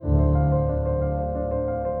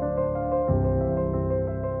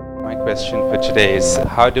My question for today is,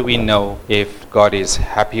 how do we know if God is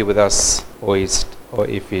happy with us or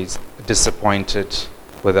if He's disappointed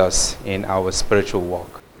with us in our spiritual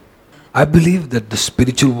walk? I believe that the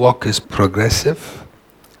spiritual walk is progressive.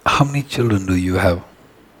 How many children do you have?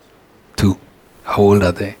 2. How old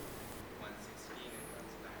are they?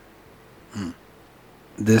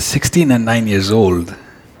 The 16 and 9 years old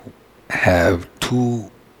have 2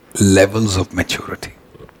 levels of maturity.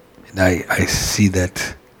 And I see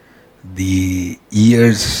that the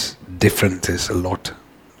years difference is a lot,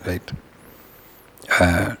 right?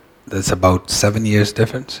 There's about 7 years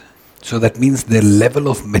difference. So that means their level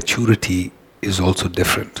of maturity is also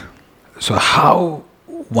different. So how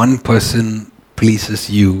one person pleases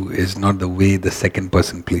you is not the way the second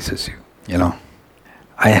person pleases you, you know.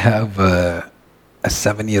 I have a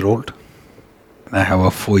 7-year-old and I have a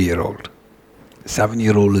 4-year-old.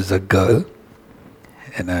 7-year-old is a girl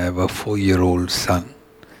and I have a 4-year-old son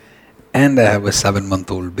and I have a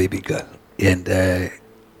 7-month-old baby girl. And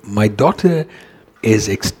my daughter is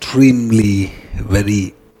extremely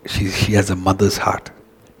she has a mother's heart.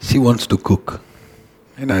 She wants to cook.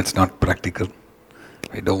 It's not practical.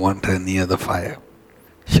 I don't want her near the fire.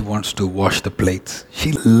 She wants to wash the plates.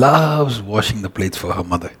 She loves washing the plates for her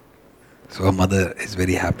mother. So her mother is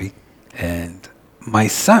very happy. And my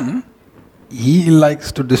son, he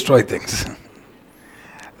likes to destroy things.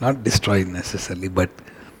 Not destroy necessarily, but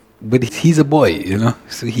he's a boy,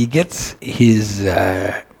 So he gets his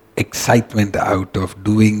excitement out of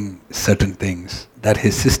doing certain things that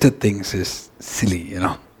his sister thinks is silly,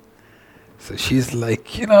 So she's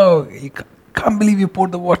like, you can't believe you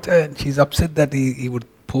poured the water, and she's upset that he would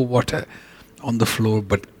pour water on the floor,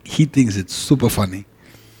 but he thinks it's super funny.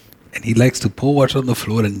 And he likes to pour water on the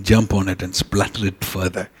floor and jump on it and splatter it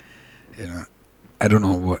further. I don't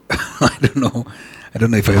know what I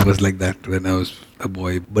don't know if I was like that when I was a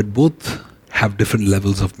boy, but both have different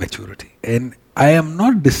levels of maturity. And I am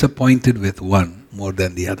not disappointed with one more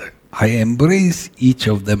than the other. I embrace each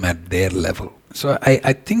of them at their level. So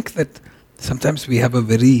I think that sometimes we have a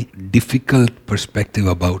very difficult perspective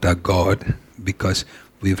about our God because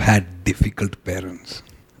we've had difficult parents.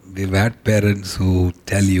 We've had parents who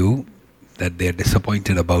tell you that they're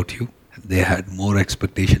disappointed about you. They had more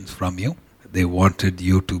expectations from you. They wanted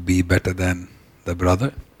you to be better than the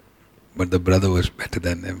brother, but the brother was better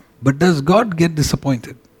than them. But does God get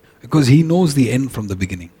disappointed? Because He knows the end from the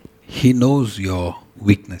beginning. He knows your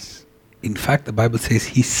weakness. In fact, the Bible says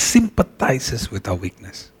He sympathizes with our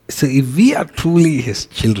weakness. So if we are truly His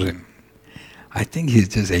children, I think He's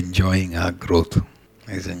just enjoying our growth.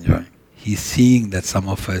 He's enjoying. He's seeing that some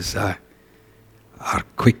of us are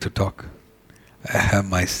quick to talk. I have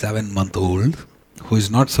my 7-month-old who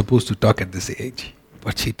is not supposed to talk at this age,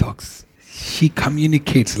 but she talks. She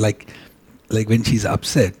communicates like when she's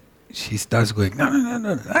upset, she starts going, no,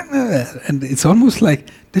 and it's almost like,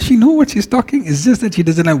 does she know what she's talking? It's just that she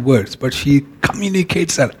doesn't have words, but she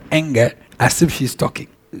communicates her anger as if she's talking.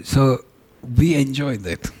 So we enjoy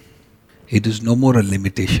that. It is no more a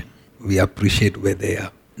limitation. We appreciate where they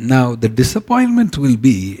are. Now the disappointment will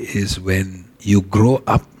be is when you grow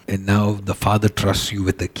up and now the father trusts you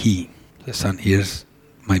with the key. Son, here's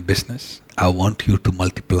my business. I want you to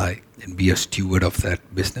multiply and be a steward of that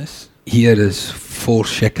business. Here is 4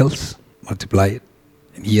 shekels, multiply it.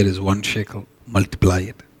 And here is 1 shekel, multiply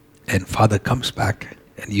it. And father comes back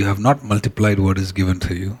and you have not multiplied what is given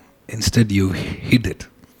to you. Instead you hid it.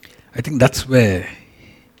 I think that's where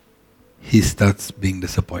he starts being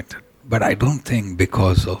disappointed. But I don't think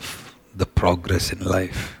because of the progress in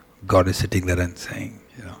life, God is sitting there and saying,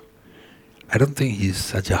 I don't think He's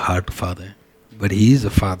such a hard father. But He is a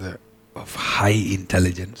father of high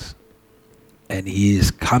intelligence. And He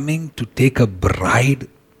is coming to take a bride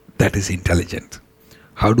that is intelligent.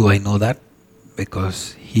 How do I know that?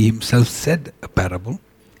 Because He Himself said a parable.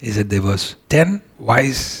 He said there was 10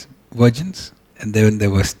 wise virgins and then there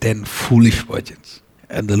was 10 foolish virgins.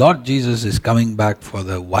 And the Lord Jesus is coming back for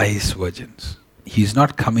the wise virgins. He's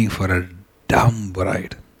not coming for a dumb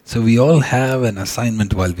bride. So we all have an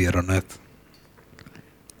assignment while we are on earth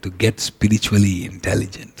to get spiritually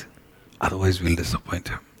intelligent. Otherwise we'll disappoint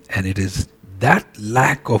Him. And it is that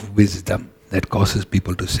lack of wisdom that causes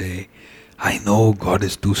people to say, I know God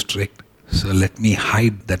is too strict, so let me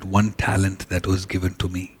hide that one talent that was given to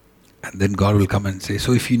me. And then God will come and say,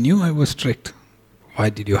 so if you knew I was strict, why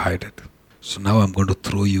did you hide it? So now I'm going to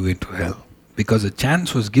throw you into hell. Because a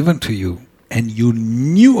chance was given to you and you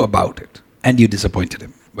knew about it and you disappointed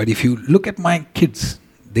Him. But if you look at my kids,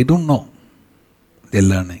 they don't know. They're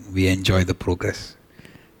learning. We enjoy the progress.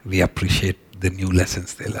 We appreciate the new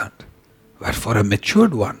lessons they learned. But for a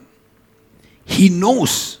matured one, he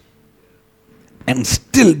knows and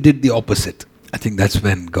still did the opposite, I think that's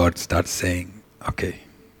when God starts saying, okay,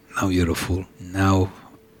 now you're a fool. Now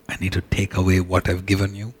I need to take away what I've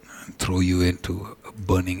given you and throw you into a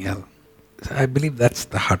burning hell. So I believe that's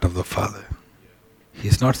the heart of the Father.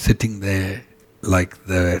 He's not sitting there like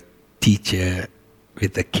the teacher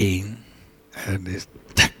with a cane and is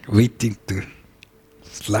waiting to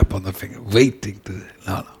slap on the finger, waiting to...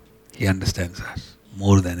 No. He understands us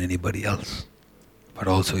more than anybody else. But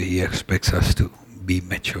also He expects us to be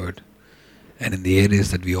matured. And in the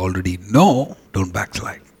areas that we already know, don't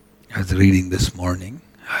backslide. I was reading this morning,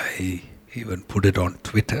 I even put it on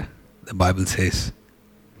Twitter. The Bible says,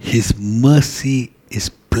 His mercy is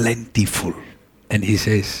plentiful. And He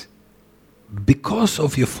says, because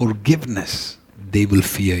of your forgiveness, they will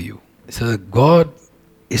fear you. So God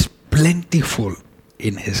is plentiful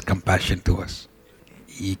in His compassion to us.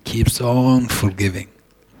 He keeps on forgiving.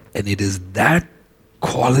 And it is that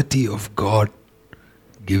quality of God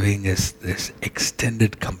giving us this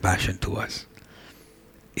extended compassion to us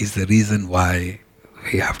is the reason why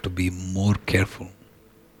we have to be more careful.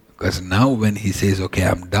 Because now when He says, okay,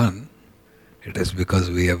 I'm done, it is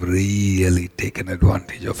because we have really taken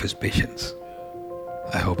advantage of His patience.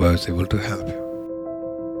 I hope I was able to help you.